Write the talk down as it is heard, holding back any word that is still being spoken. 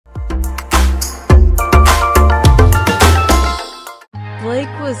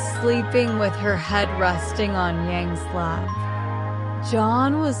was sleeping with her head resting on Yang's lap.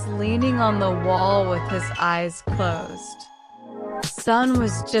 Jaune was leaning on the wall with his eyes closed. Sun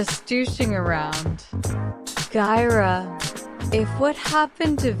was just douching around. Gyra, if what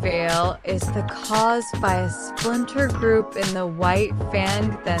happened to Vale is the cause by a splinter group in the White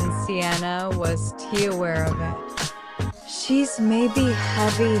Fang, then Sienna was aware of it. She's maybe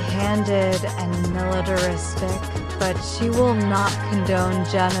heavy-handed and militaristic, but she will not condone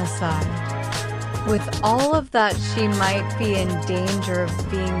genocide. With all of that, she might be in danger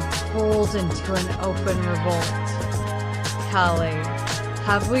of being pulled into an open revolt. Callie,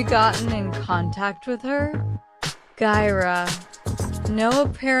 have we gotten in contact with her? Gyra, no,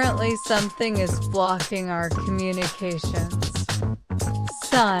 apparently something is blocking our communications.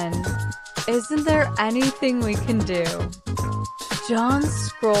 Sun, isn't there anything we can do? John's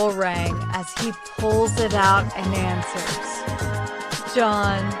scroll rang as he pulls it out and answers.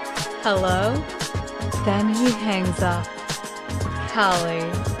 John, hello? Then he hangs up. Callie,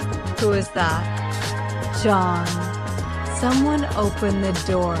 who is that? John, someone opened the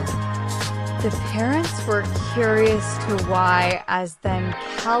door. The parents were curious to why, as then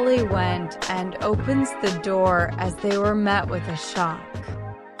Callie went and opens the door as they were met with a shock.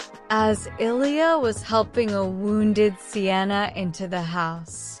 As Ilya was helping a wounded Sienna into the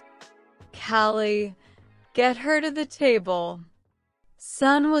house. Callie, get her to the table.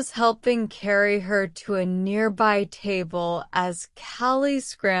 Sun was helping carry her to a nearby table as Callie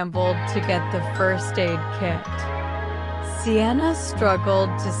scrambled to get the first aid kit. Sienna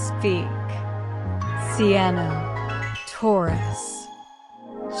struggled to speak. Sienna, Taurus.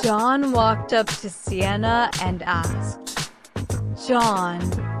 John walked up to Sienna and asked, John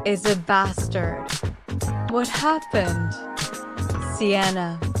is a bastard. What happened?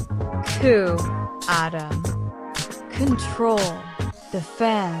 Sienna, coup, Adam. Control, the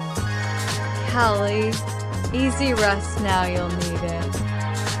fan. Callie, easy rest now, you'll need it.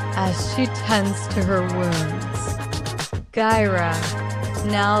 As she tends to her wounds. Gyra,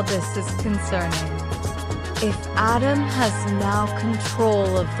 now this is concerning. If Adam has now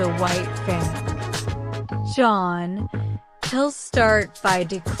control of the White Fang, John, he'll start by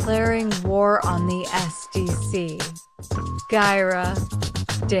declaring war on the SDC. Gyra,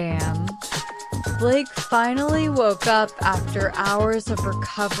 damn. Blake finally woke up after hours of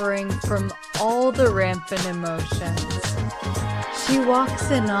recovering from all the rampant emotions. She walks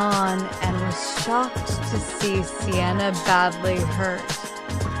in on and was shocked to see Sienna badly hurt.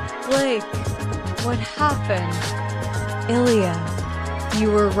 Blake, what happened? Ilya, you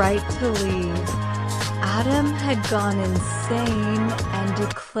were right to leave. Adam had gone insane and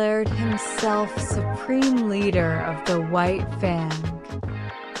declared himself supreme leader of the White Fang.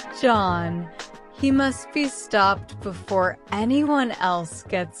 John, he must be stopped before anyone else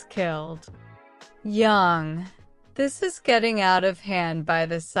gets killed. Young, this is getting out of hand by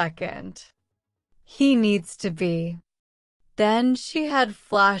the second. He needs to be. Then she had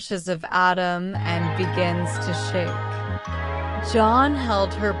flashes of Adam and begins to shake. John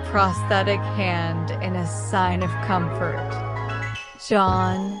held her prosthetic hand in a sign of comfort.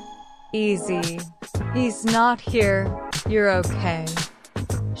 John, easy. He's not here. You're okay.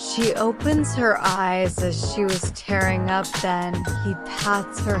 She opens her eyes as she was tearing up, then he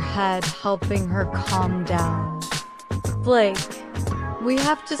pats her head, helping her calm down. Blake, we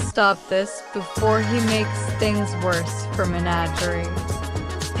have to stop this before he makes things worse for Menagerie.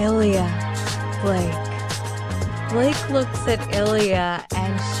 Ilya, Blake. Blake looks at Ilya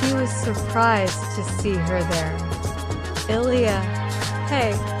and she was surprised to see her there. Ilya,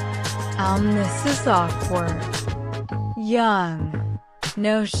 hey. This is awkward. Young,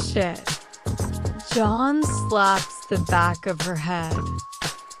 no shit. John slaps the back of her head.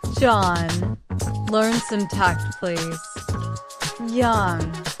 John, learn some tact, please.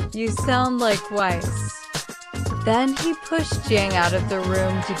 Young, you sound like Weiss. Then he pushed Yang out of the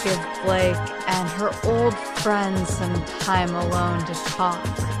room to give Blake and her old friend some time alone to talk.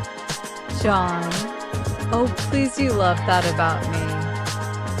 John, oh please, you love that about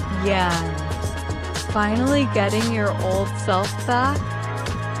me. Yang, finally getting your old self back?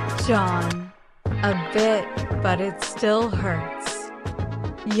 John, a bit, but it still hurts.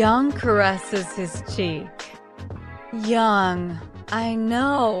 Yang caresses his cheek. Young, I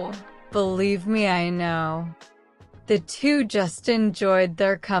know. Believe me, I know. The two just enjoyed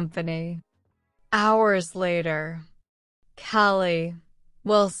their company. Hours later. Callie,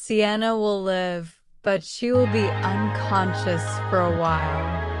 well, Sienna will live, but she will be unconscious for a while.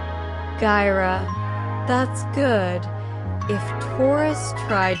 Gyra, that's good. If Taurus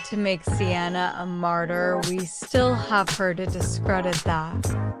tried to make Sienna a martyr, we still have her to discredit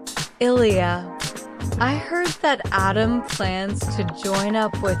that. Ilya, I heard that Adam plans to join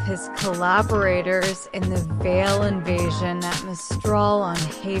up with his collaborators in the Veil invasion at Mistral on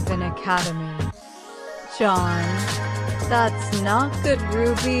Haven Academy. John, that's not good.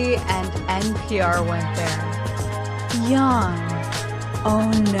 Ruby and NPR went there. Young,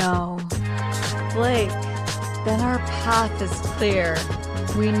 oh no. Blake, then our path is clear.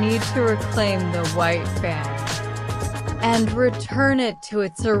 We need to reclaim the White Fang and return it to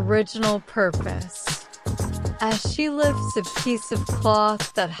its original purpose. As she lifts a piece of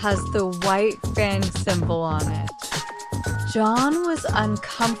cloth that has the White Fang symbol on it. John was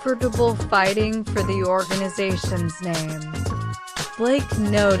uncomfortable fighting for the organization's name. Blake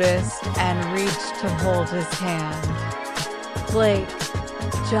noticed and reached to hold his hand. Blake,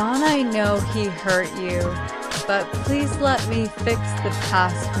 John, I know he hurt you, but please let me fix the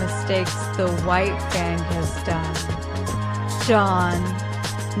past mistakes the White Fang has done. John,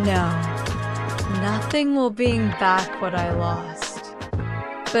 no. Nothing will bring back what I lost.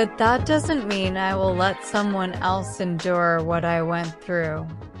 But that doesn't mean I will let someone else endure what I went through.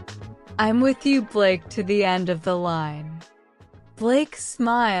 I'm with you, Blake, to the end of the line. Blake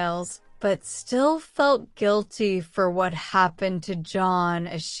smiles, but still felt guilty for what happened to John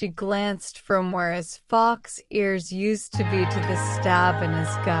as she glanced from where his fox ears used to be to the stab in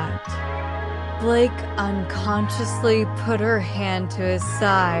his gut. Blake unconsciously put her hand to his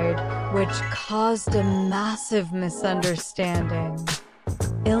side, which caused a massive misunderstanding.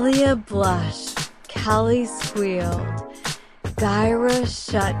 Ilya blushed, Callie squealed, Gyra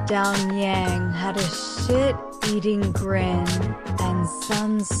shut down, Yang had a shit-eating grin, and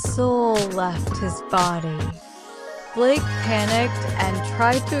Sun's soul left his body. Blake panicked and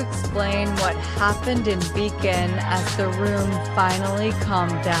tried to explain what happened in Beacon as the room finally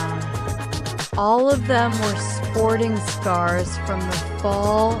calmed down. All of them were sporting scars from the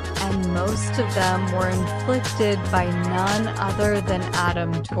fall, and most of them were inflicted by none other than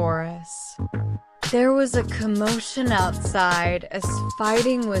Adam Taurus. There was a commotion outside as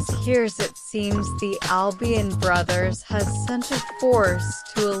fighting was fierce. It seems the Albion Brothers has sent a force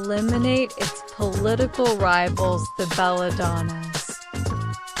to eliminate its political rivals, the Belladonnas.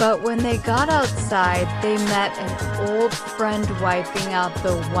 But when they got outside, they met an old friend wiping out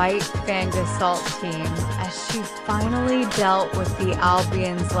the White Fang assault team as she finally dealt with the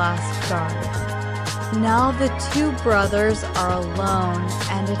Albion's last guard. Now the two brothers are alone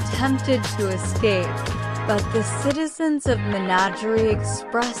and attempted to escape, but the citizens of Menagerie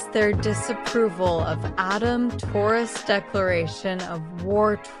expressed their disapproval of Adam Taurus' declaration of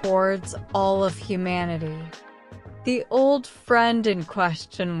war towards all of humanity. The old friend in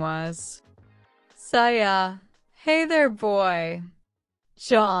question was Saya. Hey there, boy.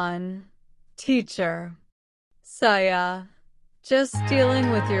 John. Teacher. Saya. Just dealing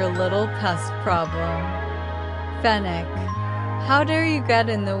with your little pest problem. Fennec. How dare you get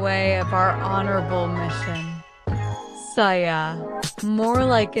in the way of our honorable mission? Saya. More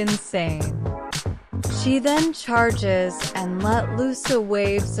like insane. She then charges and let loose a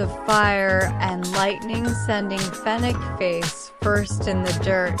waves of fire and lightning, sending Fennec face first in the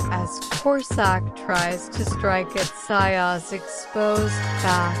dirt as Corsac tries to strike at Saya's exposed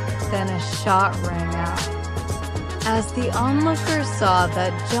back, then a shot rang out. As the onlookers saw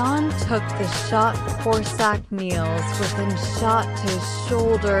that John took the shot, Corsac kneels within shot to his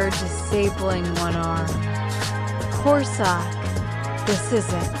shoulder, disabling one arm. Corsac, this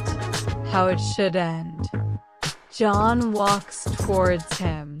isn't how it should end. John walks towards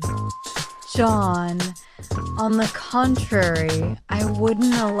him. John, on the contrary, I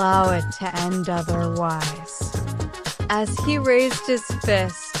wouldn't allow it to end otherwise. As he raised his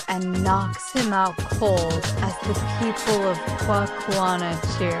fist and knocks him out cold as the people of Kwakuana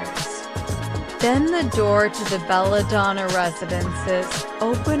cheers. Then the door to the Belladonna residences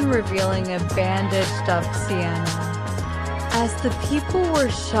open, revealing a bandaged up Sienna. As the people were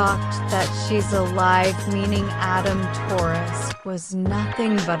shocked that she's alive, meaning Adam Taurus was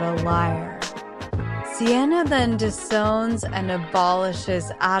nothing but a liar. Sienna then disowns and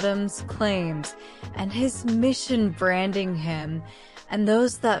abolishes Adam's claims and his mission, branding him and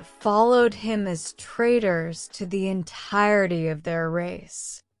those that followed him as traitors to the entirety of their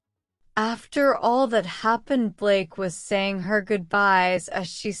race. After all that happened, Blake was saying her goodbyes as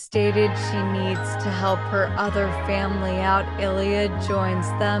she stated she needs to help her other family out. Ilya joins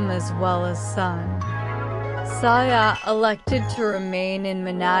them as well as Sun. Saya elected to remain in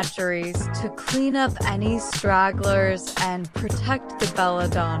Menageries to clean up any stragglers and protect the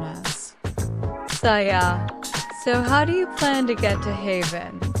Belladonnas. Saya, So how do you plan to get to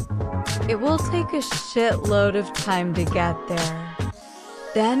Haven? It will take a shitload of time to get there.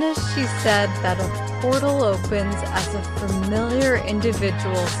 Then as she said that, a portal opens as a familiar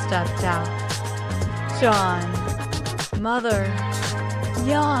individual stepped out. John, Mother,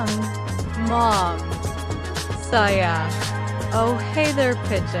 Young, Mom, Saya, oh hey there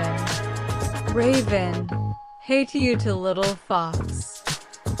Pigeon, Raven, hey to you to Little Fox.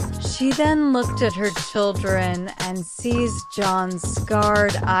 She then looked at her children and sees John's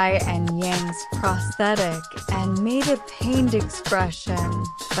scarred eye and Yang's prosthetic and made a pained expression,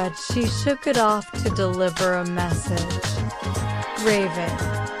 but she shook it off to deliver a message. Raven,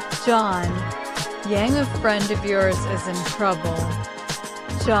 John, Yang, a friend of yours, is in trouble.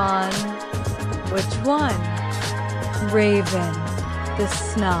 John, which one? Raven, the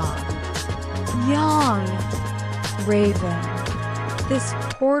snob. Yang, Raven. This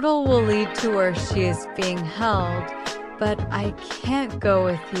portal will lead to where she is being held, but I can't go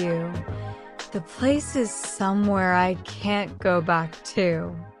with you. The place is somewhere I can't go back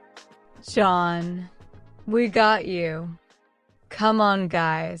to. John, we got you. Come on,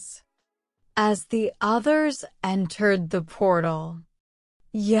 guys. As the others entered the portal,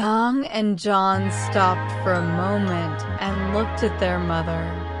 Young and John stopped for a moment and looked at their mother.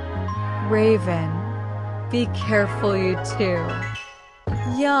 Raven, be careful you two.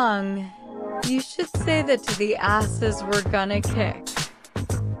 Young, you should say that to the asses we're gonna kick.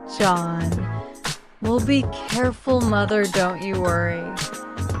 John, we'll be careful, Mother, don't you worry.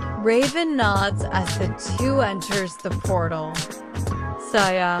 Raven nods as the two enters the portal.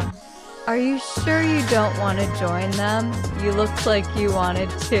 Saya, are you sure you don't want to join them? You looked like you wanted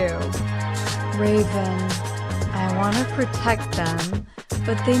to. Raven, I want to protect them,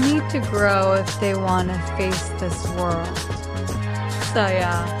 but they need to grow if they want to face this world.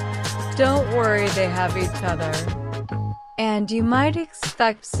 Saya, don't worry, they have each other. And you might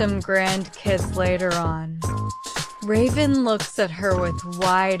expect some grandkids later on. Raven looks at her with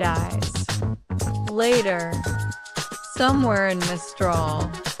wide eyes. Later, somewhere in Mistral.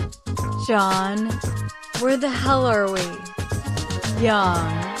 John, where the hell are we?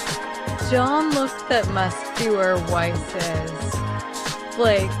 Young. John looks, that must be where Weiss is.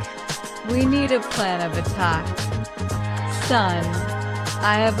 Blake, we need a plan of attack. Son,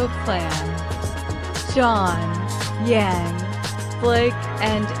 I have a plan. John, Yang, Blake,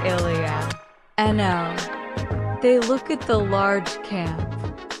 and Ilya. N.O. They look at the large camp.